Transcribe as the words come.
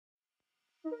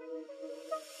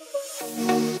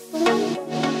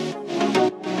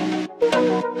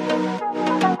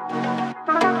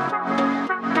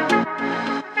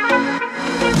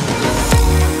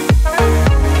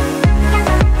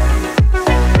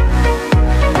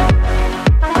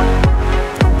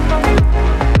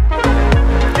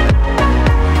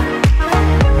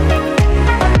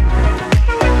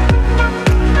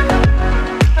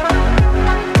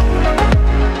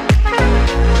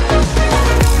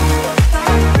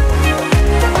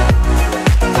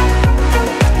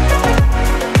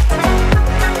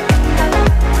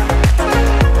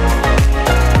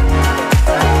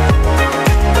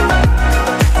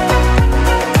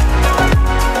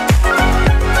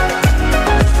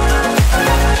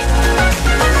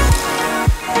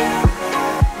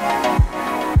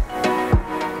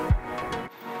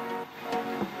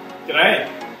G'day,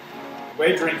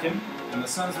 we're drinking, and the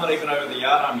sun's not even over the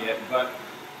yard arm yet, but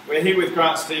we're here with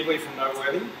Grant Steveley from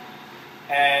Noteworthy,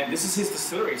 and this is his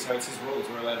distillery, so it's his rules.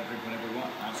 We're allowed to drink whenever we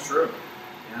want. That's true.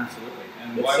 Yeah, absolutely.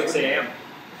 And it's 6 a.m.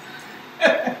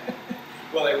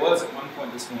 Well, it was at one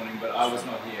point this morning, but I was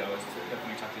not here. I was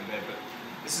definitely tucked in bed, but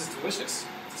this is delicious.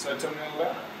 So tell me all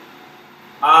about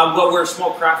it. Well, we're a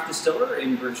small craft distiller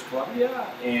in British Columbia,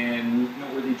 and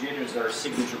Noteworthy Gin is our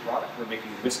signature product. We're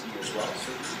making whiskey as well,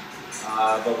 certainly.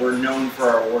 But we're known for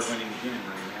our award-winning gin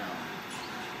right now.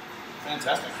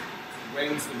 Fantastic.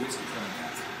 When's the whiskey coming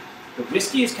out? The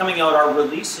whiskey is coming out. Our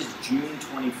release is June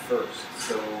 21st,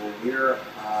 so we're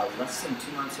less than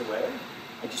 2 months away.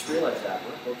 I just realized that.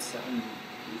 We're about 7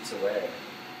 weeks away.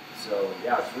 So,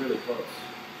 yeah, it's really close.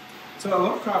 So a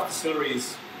lot of craft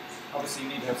distilleries obviously you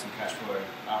need to have some cash flow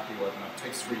after you open up. It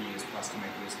takes 3 years plus to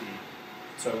make whiskey.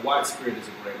 So white spirit is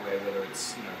a great way, whether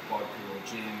it's vodka or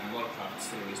gin, and a lot of craft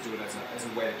distilleries do it as a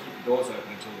way to keep the doors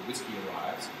open until the whiskey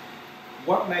arrives.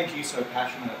 What made you so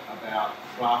passionate about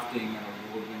crafting an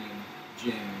award-winning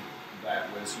gin that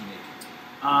was unique?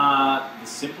 The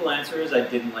simple answer is I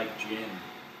didn't like gin.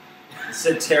 It's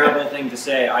a terrible thing to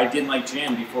say. I didn't like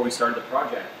gin before we started the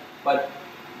project. But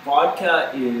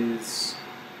vodka is,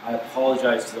 I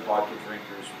apologize to the vodka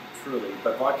drinkers, truly,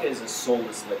 but vodka is a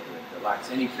soulless liquid that lacks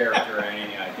any character or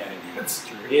any identity. That's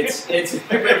true. It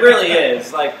really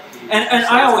is. Like, and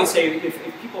I always say,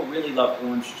 if people really love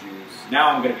orange juice, now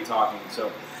I'm going to be talking,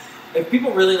 so if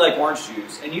people really like orange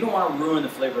juice, and you don't want to ruin the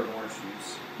flavor of orange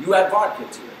juice, you add vodka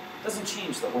to it. It doesn't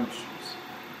change the orange juice.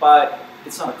 But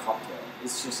it's not a cocktail.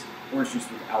 It's just orange juice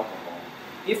with alcohol.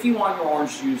 If you want your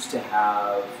orange juice to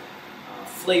have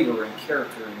flavor and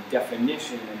character and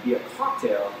definition and be a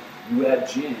cocktail, you add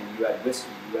gin, you add whiskey,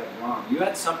 you add rum, you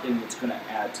add something that's going to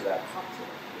add to that cocktail.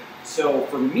 So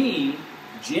for me,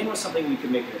 gin was something we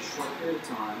could make in a short period of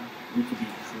time, we could be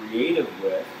creative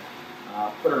with,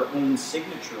 put our own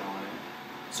signature on it.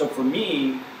 So for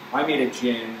me, I made a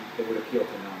gin that would appeal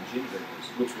to non-gin drinkers,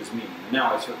 which was me. And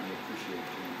now I certainly appreciate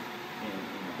gin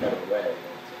in a better way.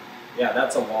 But, yeah,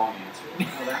 that's a long answer.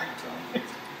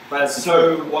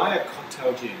 So why a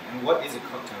cocktail gin, and what is a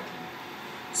cocktail gin?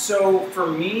 So for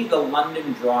me, the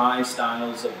London Dry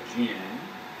styles of gin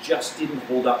just didn't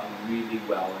hold up really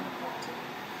well in a cocktail.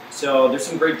 So there's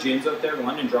some great gins out there.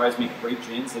 London Dries make great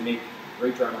gins. They make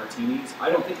great dry martinis. I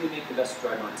don't think we make the best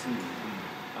dry martini.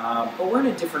 But we're in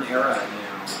a different era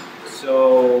now.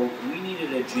 So we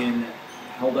needed a gin that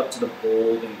held up to the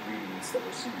bold ingredients that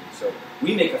we're seeing. So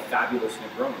we make a fabulous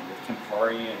Negroni with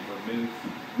Campari and vermouth.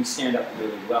 We stand up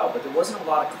really well, but there wasn't a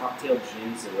lot of cocktail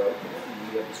gins that were out there,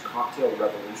 and we have this cocktail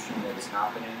revolution that is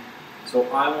happening. So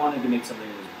I wanted to make something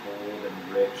that was bold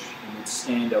and rich and would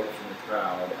stand out from the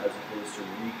crowd, as opposed to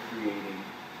recreating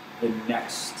the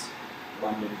next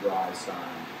London Dry style.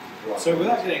 So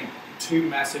without getting too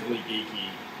massively geeky,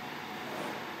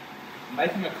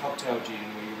 making a cocktail gin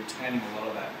where you're retaining a lot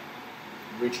of that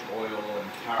rich oil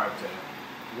and character,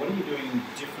 what are you doing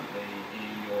differently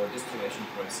in your distillation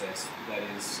process that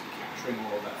is capturing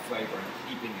all of that flavor and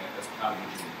keeping it as part of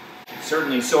your gin?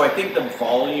 Certainly. So I think the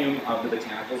volume of the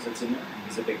botanicals that's in there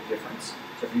is a big difference.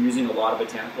 So if you're using a lot of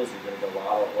botanicals, you're going to get a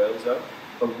lot of oils out.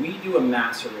 But we do a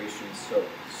maceration soak.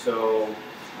 So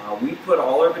we put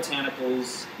all our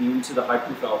botanicals into the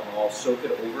high-proof alcohol, soak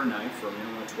it overnight for a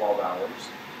minimum of 12 hours,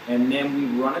 and then we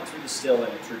run it through the still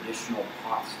in a traditional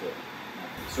pot still.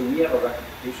 So we have a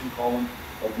rectification column,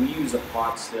 but we use a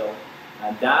pot still,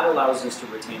 and that allows us to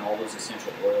retain all those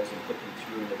essential oils and put them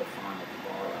through into the final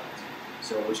product.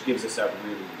 So which gives us that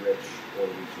really rich, oily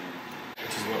gin.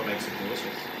 Which is what makes it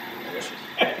delicious. Delicious.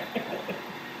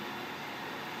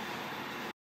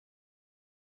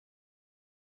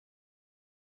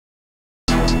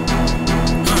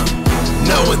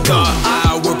 No one thought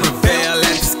I would prevail at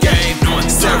this game.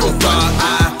 Several thought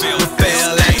I would fail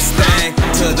at this thing.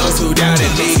 To those who doubt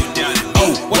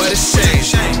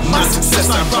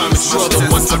I promise you're the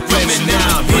one to reminisce.